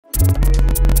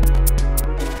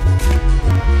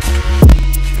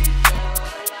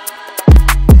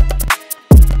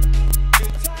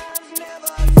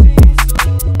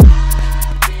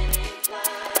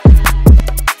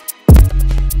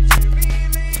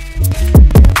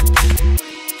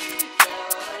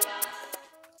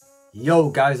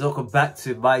Yo guys, welcome back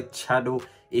to my channel.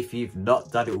 If you've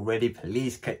not done it already,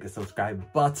 please click the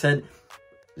subscribe button.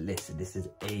 Listen, this is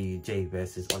AJ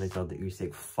versus Alexander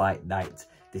Usyk fight night.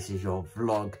 This is your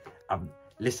vlog.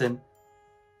 Listen,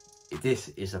 this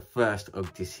is the first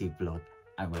of this vlog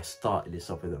and we're starting this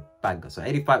off with a banger. So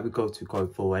any fight we go to going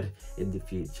forward in the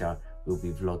future, we'll be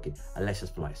vlogging, unless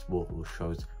it's for like small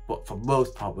shows. But for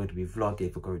most part, we'll be vlogging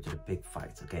if we're going to the big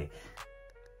fights, okay?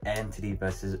 Anthony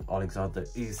versus Alexander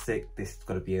Usyk. This is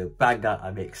gonna be a banger.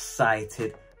 I'm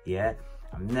excited. Yeah,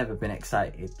 I've never been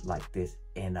excited like this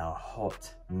in a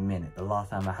hot minute. The last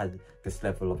time I had this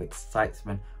level of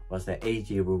excitement was the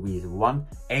AJ Ruiz 1,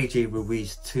 AJ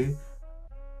Ruiz 2.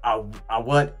 I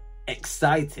weren't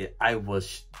excited, I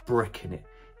was bricking it.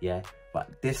 Yeah,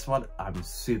 but this one I'm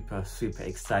super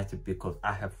excited because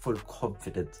I have full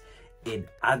confidence in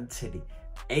Anthony,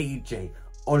 AJ,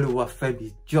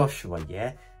 Oluwafemi Joshua.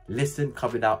 Yeah, listen,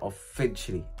 coming out of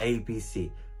Finchley,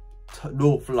 ABC,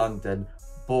 North London,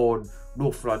 born,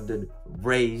 North London,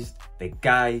 raised. The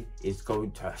guy is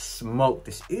going to smoke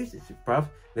this. Bruv,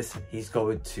 listen, he's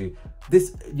going to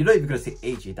this. You're not even gonna see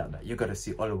AJ that night. You're gonna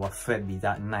see Oluwafemi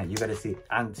that night. You're gonna see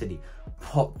Anthony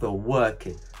pop the work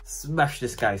in, smash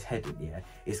this guy's head in. Yeah,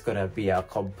 it's gonna be a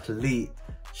complete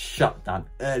shutdown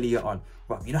earlier on.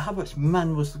 Bruv, you know how much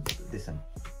man was. Listen,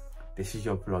 this is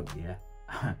your vlog,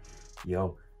 yeah.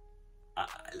 Yo,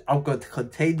 I'm going to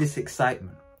contain this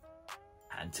excitement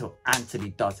until Anthony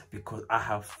does it because I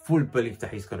have full belief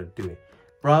that he's going to do it.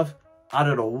 Bruv, I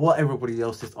don't know what everybody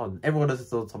else is on. Everyone else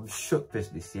is on some shook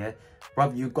business, yeah?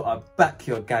 Bruv, you got to back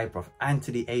your guy, bruv.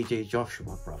 Anthony AJ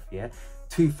Joshua, bruv, yeah?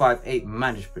 258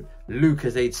 Management,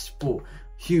 Lucas Aid Sport,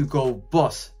 Hugo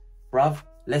Boss, bruv.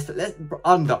 Let's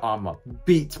Under Armour,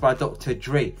 Beats by Dr.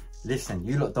 Dre. Listen,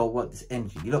 you lot don't want this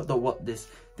energy. You lot don't want this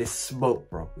smoke,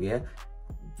 bro, yeah?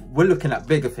 We're looking at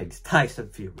bigger things. Tyson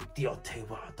Fury, Deontay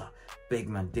Wilder, big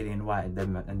man, Dillian White, and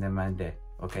them man there,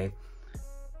 okay?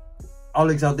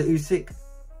 Alexander Usyk,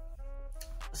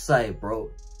 say,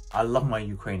 bro, I love my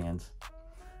Ukrainians,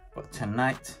 but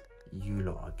tonight, you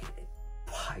lot are getting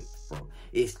piped, bro.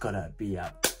 It's gonna be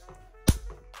a...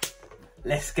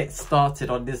 Let's get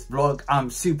started on this vlog. I'm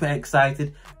super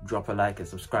excited. Drop a like and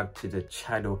subscribe to the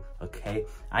channel, okay?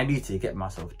 I need to get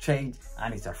myself changed. I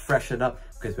need to freshen up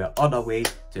because we're on our way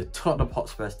to Tottenham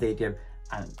Hotspur Stadium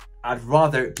and I'd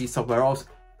rather it be somewhere else,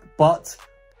 but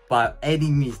by any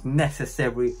means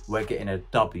necessary, we're getting a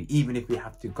W. Even if we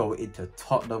have to go into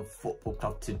Tottenham Football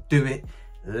Club to do it,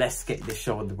 let's get this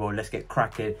show on the road. Let's get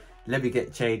cracking. Let me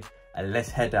get changed and let's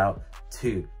head out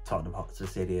to Tottenham Hotspur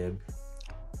Stadium.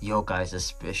 Yo guys,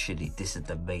 especially this is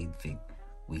the main thing,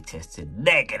 we tested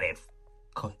negative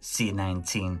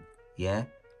C19, yeah?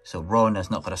 So Rona's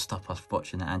not going to stop us from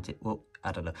watching the well,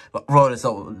 I don't know, but Rona's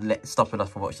not stopping us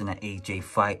from watching that AJ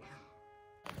fight.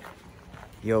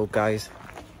 Yo guys,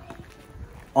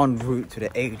 en route to the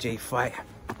AJ fight.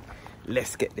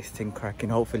 Let's get this thing cracking.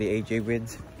 Hopefully AJ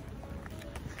wins.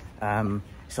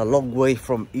 It's a long way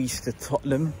from East to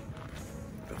Tottenham,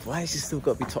 but why is it still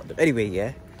got to be Tottenham? Anyway,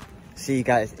 yeah. See you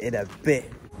guys in a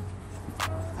bit.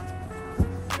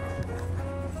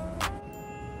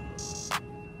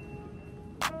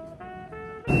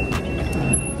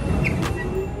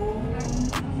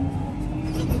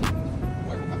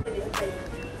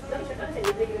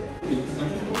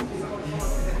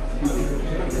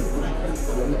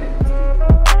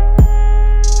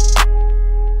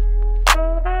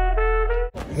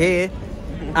 Here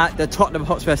at the Tottenham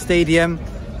Hotspur Stadium,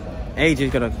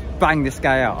 AJ's gonna bang this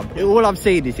guy out. All I'm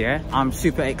saying is, yeah, I'm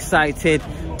super excited.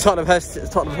 Tottenham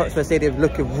Hotspur Stadium is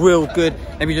looking real good.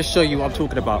 Let me just show you what I'm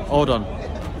talking about. Hold on.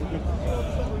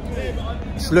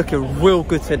 It's looking real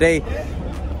good today.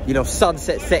 You know,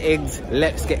 sunset settings.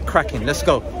 Let's get cracking. Let's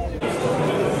go.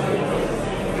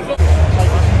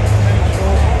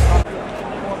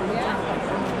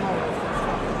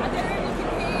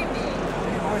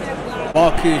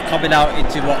 Baku coming out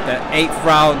into what, the 8th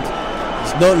round.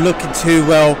 It's not looking too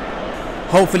well.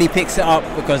 Hopefully picks it up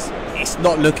because it's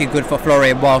not looking good for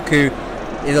Florian Baku.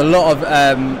 There's a lot of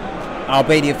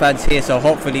Albanian fans here, so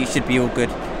hopefully it should be all good.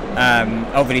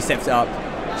 Hopefully he steps it up.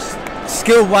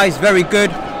 Skill wise, very good,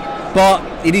 but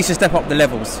he needs to step up the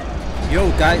levels. Yo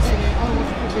guys,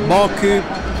 Baku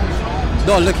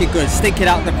not looking good, stinking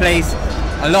out the place.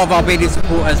 A lot of Albanian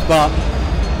supporters, but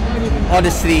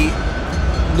honestly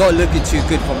not looking too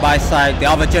good from my side. The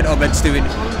other gentleman's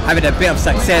having a bit of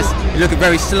success, looking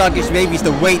very sluggish. Maybe it's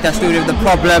the weight that's doing him the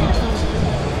problem.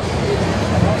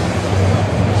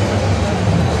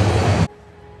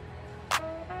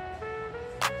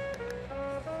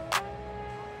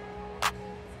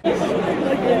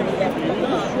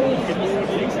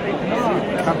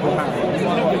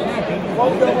 All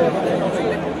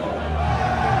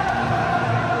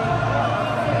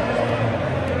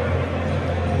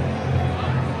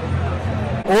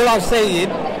I'm saying,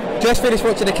 just finished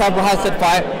watching the Campbell Hansen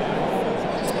fight.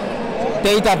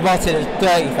 They done Martin as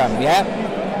dirty, fam, yeah?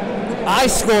 I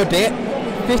scored it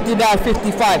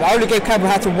 59-55. I only gave Campbell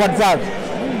Hansen 1 round.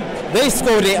 They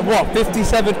scored it, what,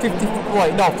 57, 50,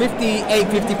 what, no, 58,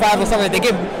 55 or something. They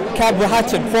gave Campbell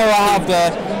Hansen 4 out of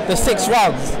the 6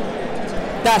 rounds.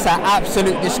 That's an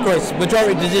absolute disgrace.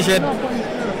 Majority decision.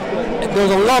 There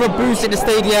was a lot of boos in the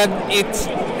stadium. It's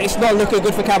not looking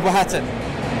good for Campbell Hansen.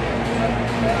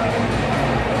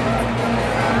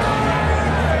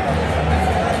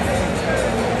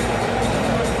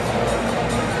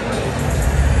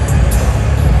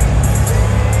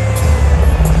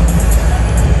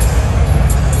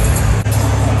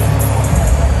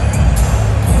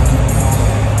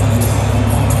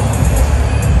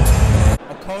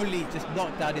 Just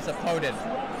knocked down his opponent.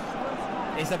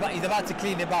 He's about to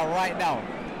clean him out right now.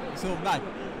 It's all mad.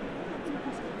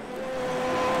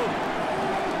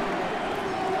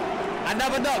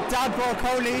 Another knockdown for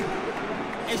Okoli.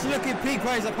 It's looking peak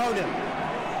for his opponent.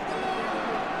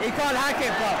 He can't hack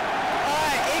it, bro.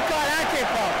 Alright, he can't hack it,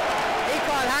 bro. He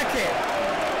can't hack it.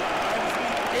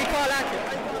 He can't hack it.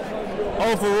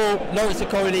 Overall, Lawrence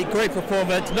Okoli, great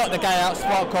performance. Knocked the guy out,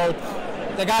 smart code.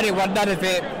 The guy didn't want none of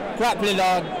it. Grappling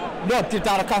on. Knocked him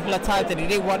down a couple of times and he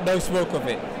didn't want no smoke of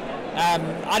it.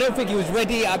 I don't think he was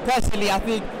ready. Personally, I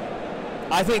think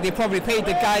they probably paid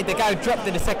the guy. The guy dropped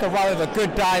in the second round with a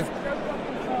good dive.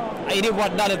 He didn't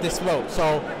want none of the smoke.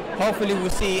 So hopefully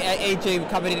we'll see AJ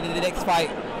coming in the next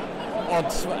fight.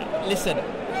 Listen,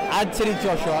 Anthony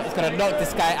Joshua is going to knock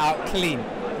this guy out clean.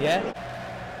 Yeah.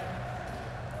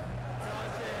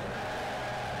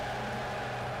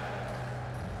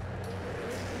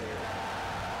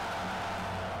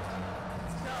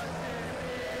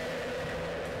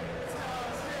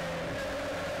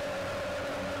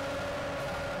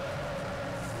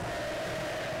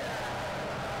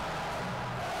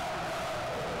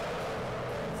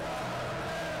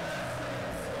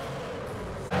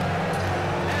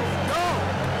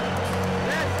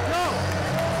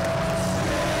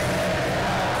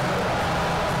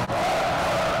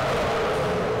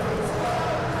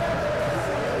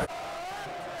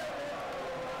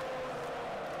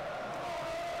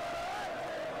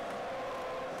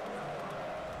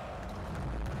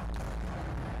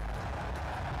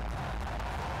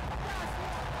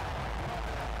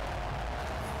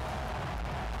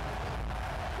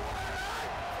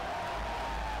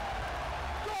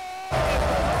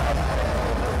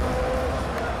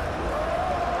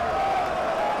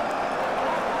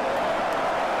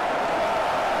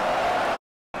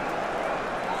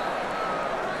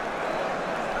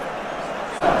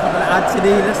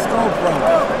 Anthony, let's go, bro.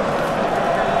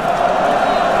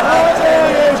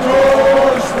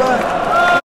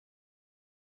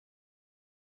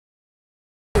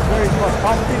 Very good.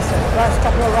 Half decent. First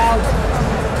couple of rounds.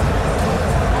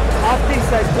 Half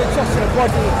decent. Good shots to the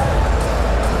body.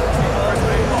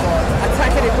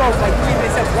 Attacking it well, but keeping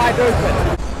himself wide open.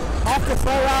 After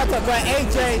 4 rounds, I've got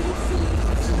AJ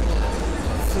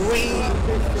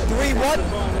 3-1.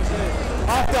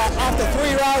 After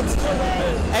 3 rounds,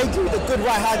 AJ with a good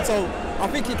right hand, so I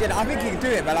think he can do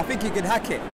it, man. I think he can hack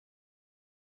it.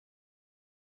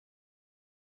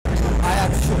 I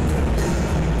am shocked.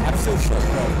 I'm so shocked,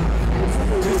 bro.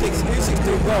 Usyk's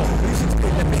doing well. Usyk's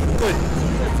doing a bit good.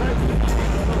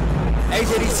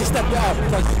 AJ needs to step it up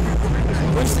because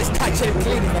Usyk's catching him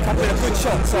clean. Like, I'm doing a good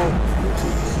shot, so.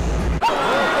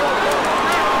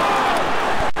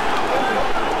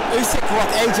 Usyk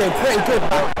rocked AJ pretty good,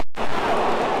 man.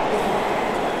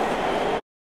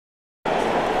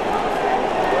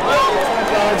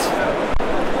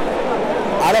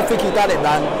 I don't think he done it,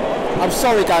 man. I'm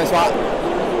sorry, guys, but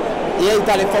he ain't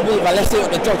done it for me. But let's see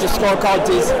what the judges' scorecard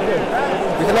is.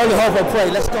 We can only hope and pray.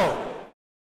 Let's go.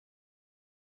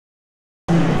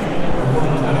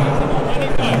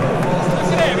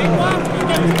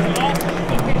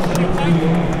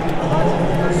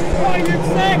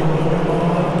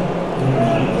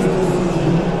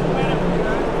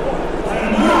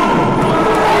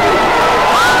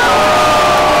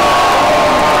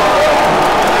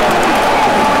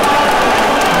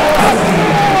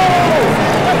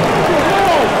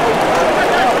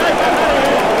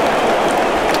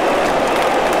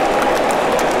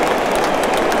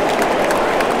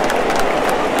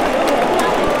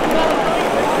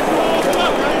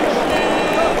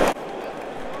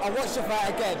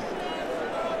 Again,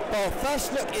 but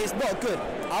first look is not good.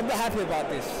 I'm not happy about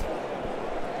this.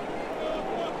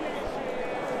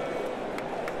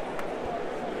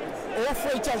 all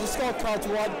 3 judges' scorecards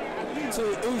won to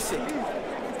Usyk.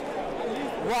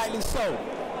 Rightly so.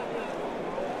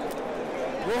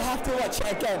 We'll have to watch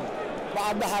it again, but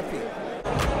I'm not happy.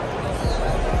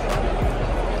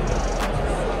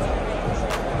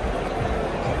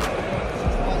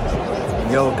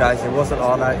 Yo guys, it wasn't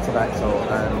all night tonight, so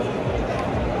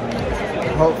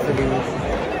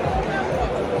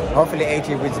hopefully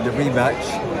AJ wins the rematch.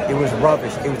 It was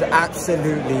rubbish. It was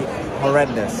absolutely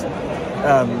horrendous.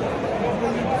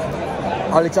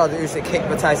 Alexander Usyk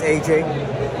hypnotized AJ,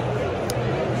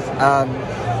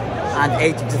 and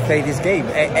AJ just played his game.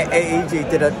 AJ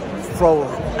didn't throw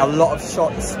a lot of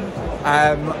shots.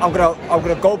 I'm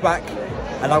gonna go back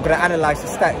and I'm gonna analyze the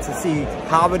stats to see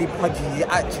how many punches he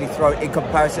actually throw in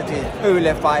comparison to his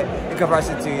Pula fight, in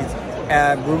comparison to his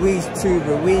Ruiz 2,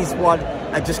 Ruiz 1,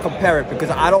 and just compare it, because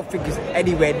I don't think it's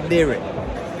anywhere near it.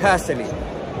 Personally,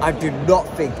 I do not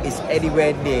think it's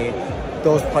anywhere near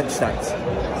those punch stats.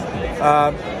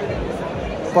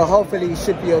 But hopefully it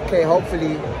should be okay.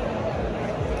 Hopefully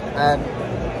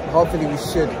we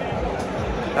should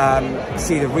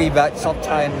see the rematch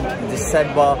sometime in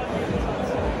December.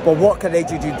 But what can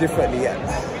AJ do differently?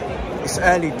 It's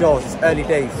early doors, it's early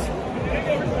days.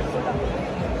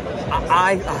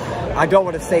 I don't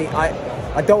want to say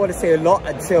a lot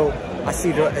until I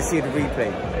see the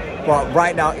replay. But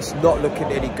right now it's not looking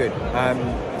any good.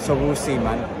 So we'll see,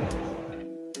 man.